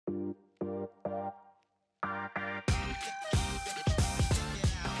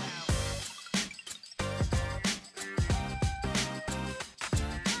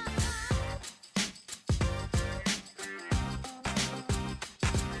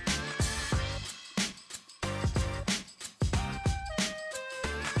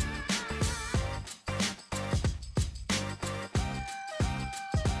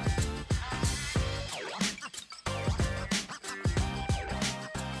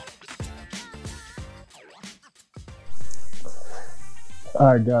All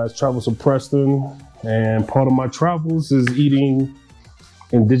right, guys, travels to Preston, and part of my travels is eating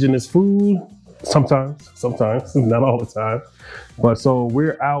indigenous food. Sometimes, not all the time. But so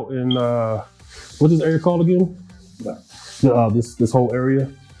we're out in what's this area called again? This whole area.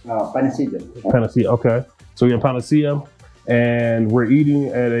 Panacea. Okay. So we're in Panacea, and we're eating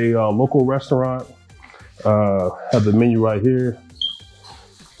at a local restaurant. Have the menu right here.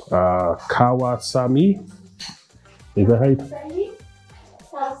 Kawasami. Is that how you?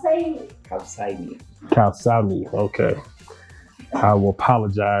 Kalsami. Okay. I will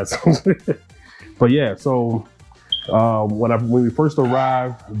apologize. But yeah, so when we first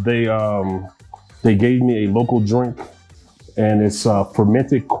arrived, they gave me a local drink, and it's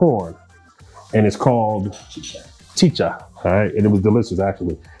fermented corn, and it's called chicha. All right, and it was delicious,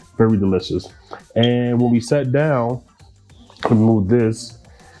 actually, very delicious. And when we sat down, we moved this.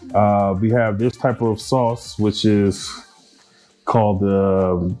 We have this type of sauce, which is called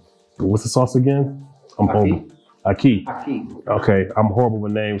what's the sauce again? I'm horrible. Aki. Okay, I'm horrible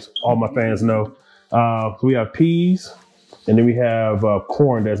with names. All my fans know. So we have peas, and then we have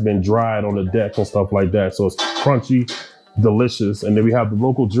corn that's been dried on the deck and stuff like that. So it's crunchy, delicious. And then we have the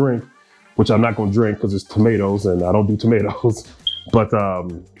local drink, which I'm not going to drink because it's tomatoes, and I don't do tomatoes. But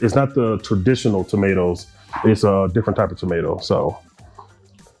it's not the traditional tomatoes. It's a different type of tomato. So,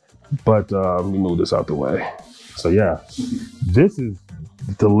 but let me move this out the way. So yeah, this is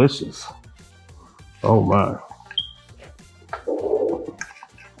delicious. Oh my.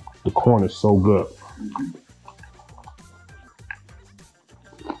 The corn is so good.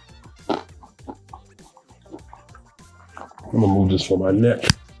 I'm gonna move this from my neck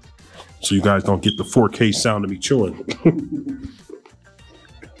so you guys don't get the 4K sound of me chewing.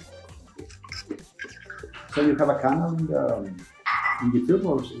 So you have a channel in YouTube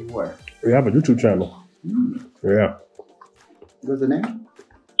or where? We have a YouTube channel. Yeah. What's the name?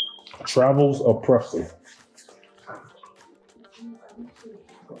 Travels of Preston.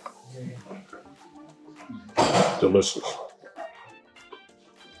 Delicious.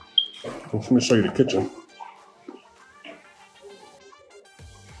 Let me show you the kitchen.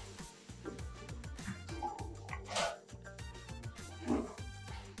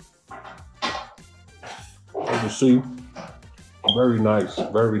 As you see, very nice,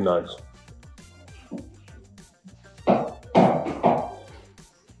 very nice.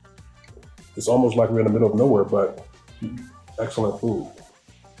 It's almost like we're in the middle of nowhere, but excellent food.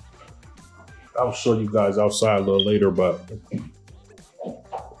 I'll show you guys outside a little later, but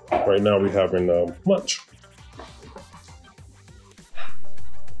right now we're having lunch.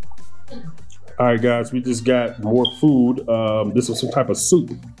 All right, guys, we just got more food. This is some type of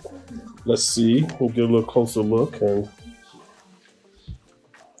soup. Let's see, we'll get a little closer look. And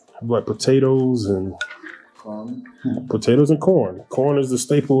like potatoes and corn. Potatoes and corn. Corn is the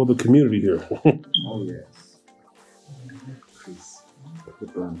staple of the community here. Oh yes.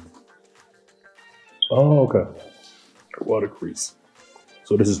 Oh, okay. Watercress.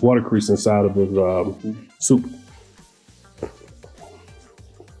 So this is watercress inside of the soup.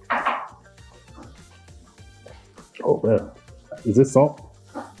 Oh man, is this salt?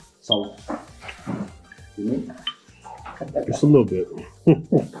 Salt. Just a little bit.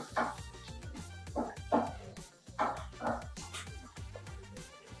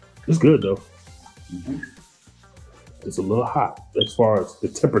 It's good though. It's a little hot as far as the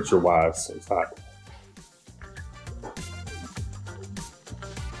temperature wise. It's hot.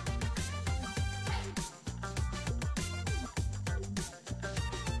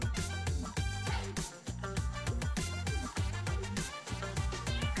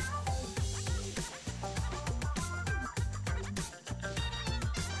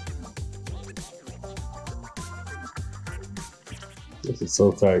 This is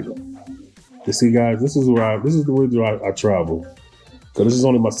so tight. You see, guys, this is the reason I travel. So this is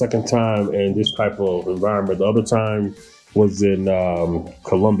only my second time in this type of environment. The other time was in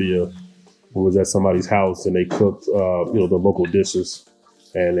Colombia. We was at somebody's house and they cooked, the local dishes.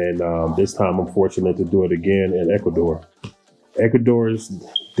 And then this time I'm fortunate to do it again in Ecuador. Ecuador is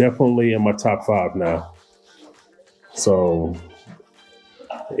definitely in my top 5 now. So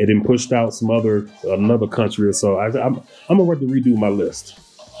it didn't pushed out another country or so. I'm gonna have to redo my list.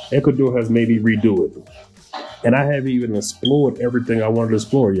 Ecuador has made me redo it. And I haven't even explored everything I wanted to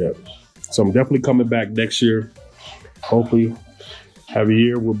explore yet. So I'm definitely coming back next year. Hopefully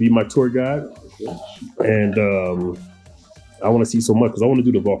Javier will be my tour guide. And I want to see so much because I want to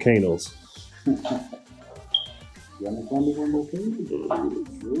do the volcanoes. I'm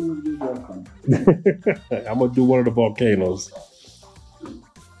gonna do one of the volcanoes.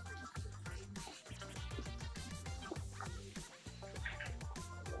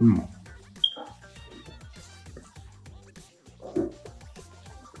 Mm.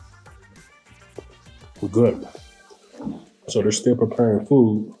 Good. So they're still preparing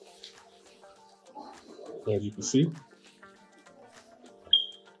food, as you can see.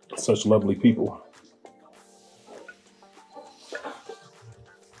 Such lovely people.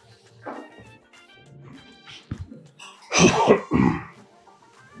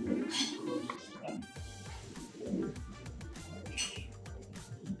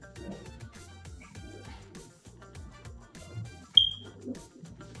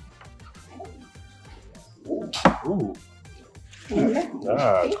 Ooh.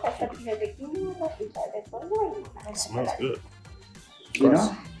 Ah, smells good. You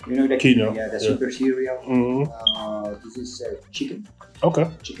know the Quinoa. yeah, the super cereal. Mm-hmm. This is chicken. Okay.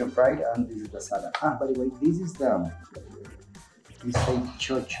 Chicken fried, and this is the salad. By the way, this is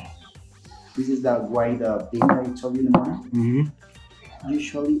chocho. This is the white bean I told you in the morning. Mm-hmm.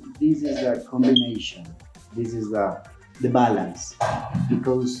 Usually, this is a combination. This is the balance,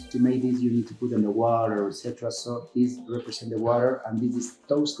 because to make this you need to put in the water, etc. So this represents the water, and this is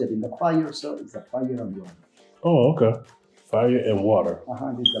toasted in the fire. So it's a fire and water. Oh, okay. Fire and water.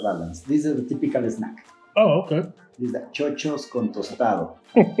 This is the balance. This is the typical snack. Oh, okay. This is the chochos con tostado.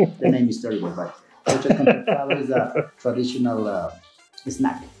 The name is terrible, but chochos con tostado is a traditional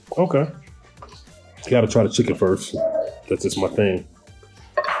snack. Okay. Gotta try the chicken first. That's just my thing.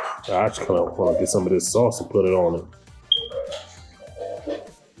 I just kind of want to get some of this sauce and put it on it.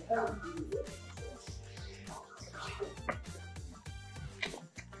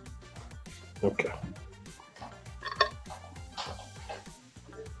 Okay.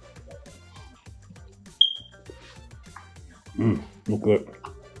 Good.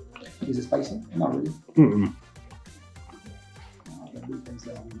 Is it spicy? Not really. Mm-mm.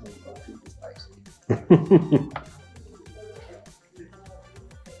 Spicy.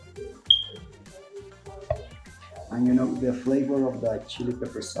 And you know, the flavor of the chili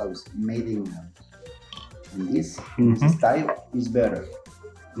pepper sauce made in this style is better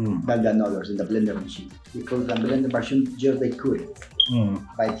than the others in the blender machine, because the blender machine just they cook it,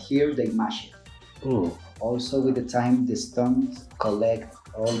 but here they mash it. Also, with the time, the stones collect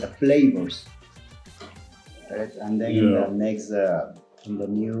all the flavors, right? And then in the next, in the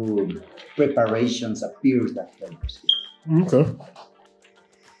new preparations appears that flavors. Okay.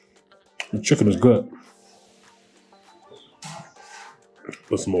 The chicken is good.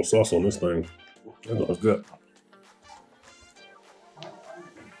 Put some more sauce on this thing. That looks good.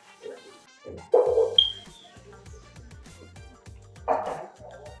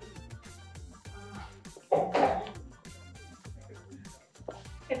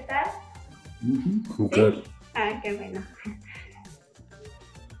 ¿Qué tal? Good. Ah, qué bueno.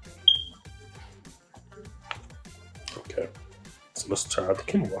 Okay. So let's try the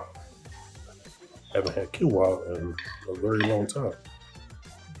quinoa. Haven't had quinoa in a very long time.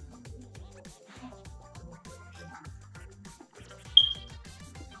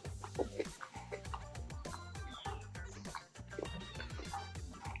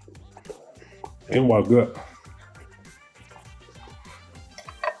 Quinoa good.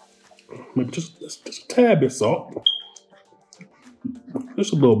 Maybe just a tad bit salt.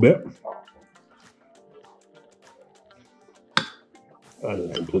 Just a little bit. I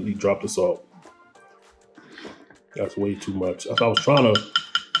didn't completely drop the salt. That's way too much. I was trying to.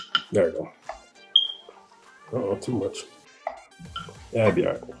 There we go. Uh-oh, too much. That'd be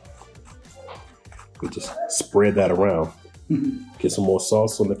all right. We just spread that around. Get some more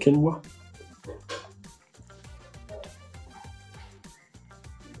sauce on the quinoa.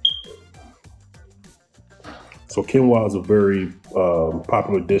 So quinoa is a very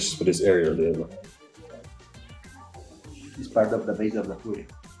popular dish for this area then. It's part of the base of the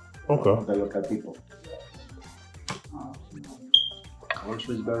food Okay. of the local people.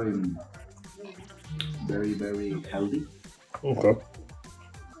 Also, it's very healthy. Okay.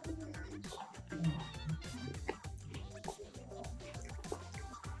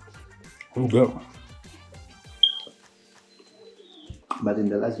 Good. But in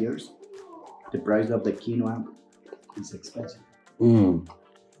the last years, the price of the quinoa is expensive.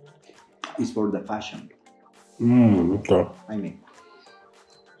 It's for the fashion. Okay. I mean,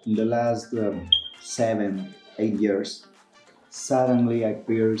 in the last 7-8 years, suddenly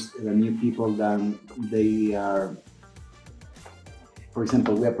appears the new people that they are. For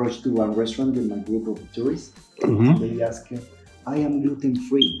example, we approached to one restaurant with a group of tourists. They ask, "I am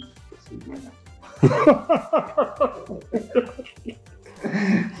gluten-free."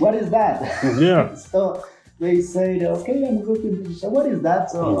 What is that? Yeah. So they say, "Okay, I'm gluten-free." So what is that?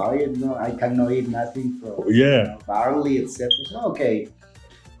 So I cannot eat nothing from barley, etc. So okay.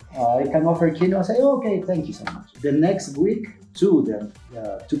 I can offer quinoa. I say, okay, thank you so much. The next week, two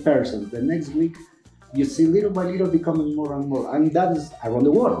persons. The next week, you see little by little becoming more and more, and that is around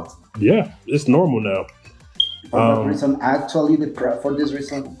the world. Yeah, it's normal now. For that reason, actually, for this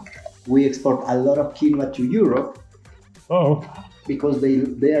reason, we export a lot of quinoa to Europe. Oh, because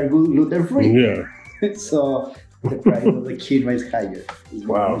they are gluten-free. yeah. So the price of the quinoa is higher. It's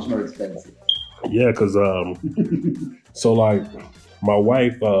much more expensive. Yeah, because so like my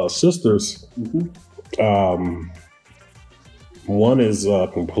wife sisters, one is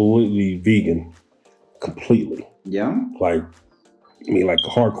completely vegan, completely. Yeah. Like like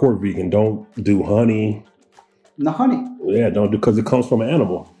hardcore vegan. Don't do honey. No honey. Yeah, don't do because it comes from an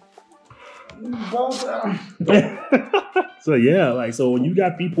animal. But, so yeah, like so when you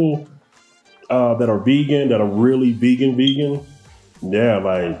got people that are vegan, that are really vegan, yeah,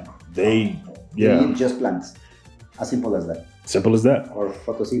 like they eat just plants. As simple as that. Simple as that. Or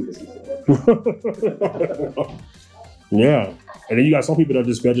photosynthesis. Yeah, and then you got some people that are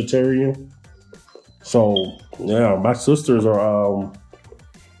just vegetarian. So yeah, my sisters are a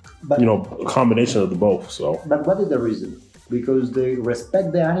combination of the both. So. But what is the reason? Because they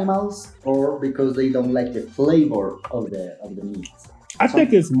respect the animals, or because they don't like the flavor of the meat? I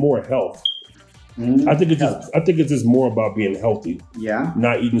think it's more health. I think it's just more about being healthy. Yeah.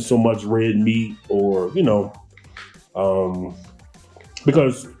 Not eating so much red meat, or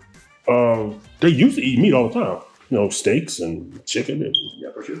because they used to eat meat all the time. Steaks and chicken.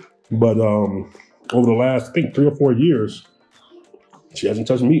 Yeah, for sure. But over the last, I think, 3 or 4 years, she hasn't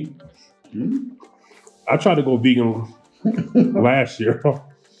touched meat. I tried to go vegan last year.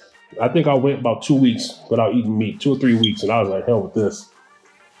 I think I went about 2 weeks without eating meat, 2 or 3 weeks, and I was like, hell with this.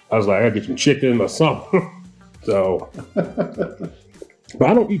 I was like, I gotta get some chicken or something. So, but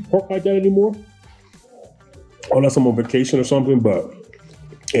I don't eat pork like that anymore, unless I'm on vacation or something. But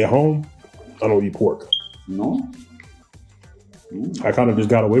at home, I don't eat pork. No. I kind of just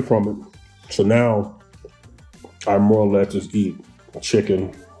got away from it. So now I more or less just eat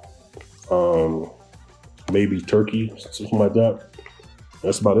chicken, maybe turkey, something like that.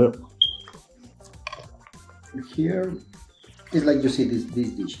 That's about it. Here, it's like you see these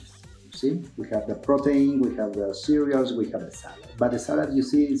dishes. You see, we have the protein, we have the cereals, we have the salad. But the salad, you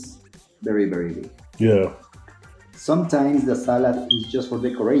see, is very, very big. Yeah. Sometimes the salad is just for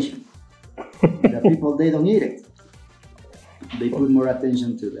decoration. The people, they don't eat it. They put more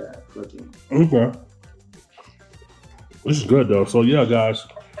attention to the protein. Okay. This is good though. So yeah, guys,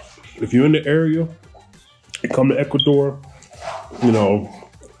 if you're in the area, come to Ecuador.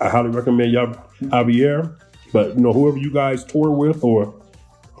 I highly recommend y'all Javier. But whoever you guys tour with, or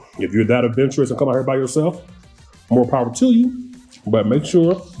if you're that adventurous and come out here by yourself, more power to you. But make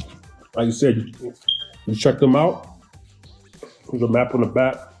sure, like you said, you check them out. There's a map on the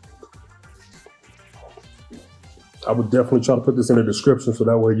back. I would definitely try to put this in the description so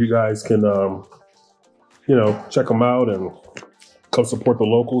that way you guys can, check them out and come support the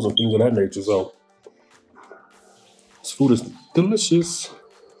locals and things of that nature. So this food is delicious.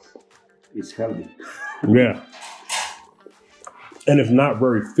 It's healthy. Yeah. And it's not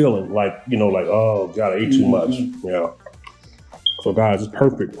very filling, like, oh God, I ate too much. Yeah. So guys, it's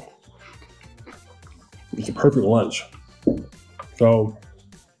perfect. It's a perfect lunch. So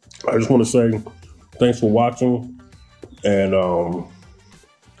I just want to say thanks for watching, and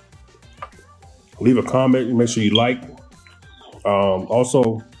leave a comment and make sure you like.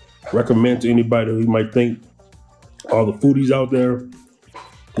 Also recommend to anybody who might think all the foodies out there,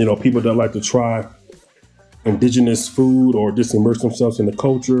 people that like to try indigenous food or just immerse themselves in the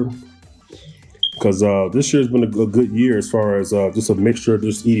culture. Because this year has been a good year as far as just a mixture of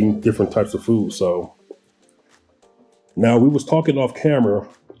just eating different types of food. So now we was talking off camera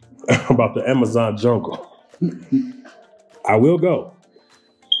about the Amazon jungle. I will go,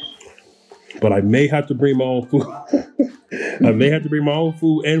 but I may have to bring my own food. I may have to bring my own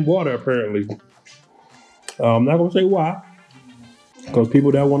food and water, apparently. I'm not gonna say why, because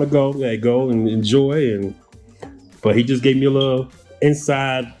people that want to go, they go and enjoy. But he just gave me a little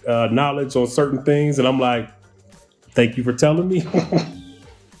inside knowledge on certain things, and I'm like, thank you for telling me.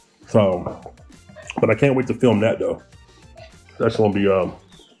 So, but I can't wait to film that though. That's gonna be a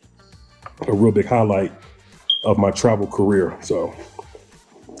real big highlight of my travel career. So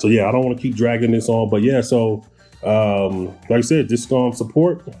yeah, I don't want to keep dragging this on, but yeah, so like I said, just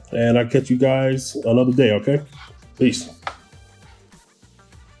support, and I'll catch you guys another day, okay? Peace.